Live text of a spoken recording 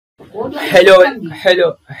Hello,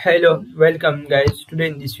 welcome guys. Today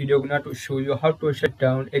in this video, I'm going to show you how to shut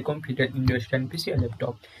down a computer in Windows 10 PC or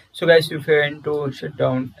laptop. So guys, if you want to shut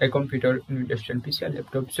down a computer in Windows 10 PC or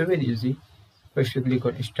laptop, so very easy. First you click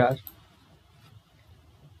on start,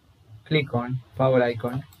 click on power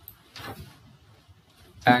icon,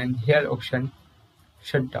 and here option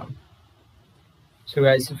shut down. So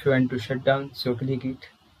guys, if you want to shut down, so click it.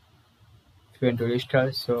 If you want to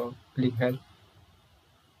restart, so click here,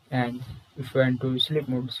 and if you want to sleep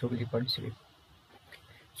mode, so click on sleep.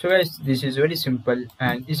 So guys, this is very simple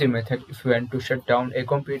and easy method if you want to shut down a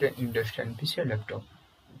computer in Windows 10 PC or laptop.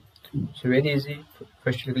 So very easy.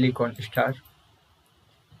 First you click on start,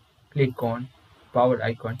 click on power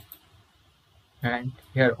icon, and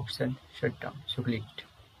here option shut down. So click it.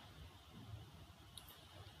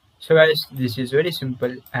 So guys, this is very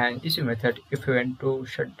simple and easy method if you want to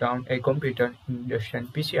shut down a computer in Windows 10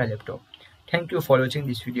 PC or laptop. Thank you for watching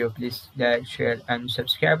this video. Please like, share and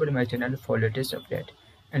subscribe to my channel for latest update.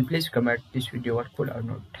 And please comment this video workful or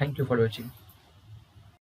not. Thank you for watching.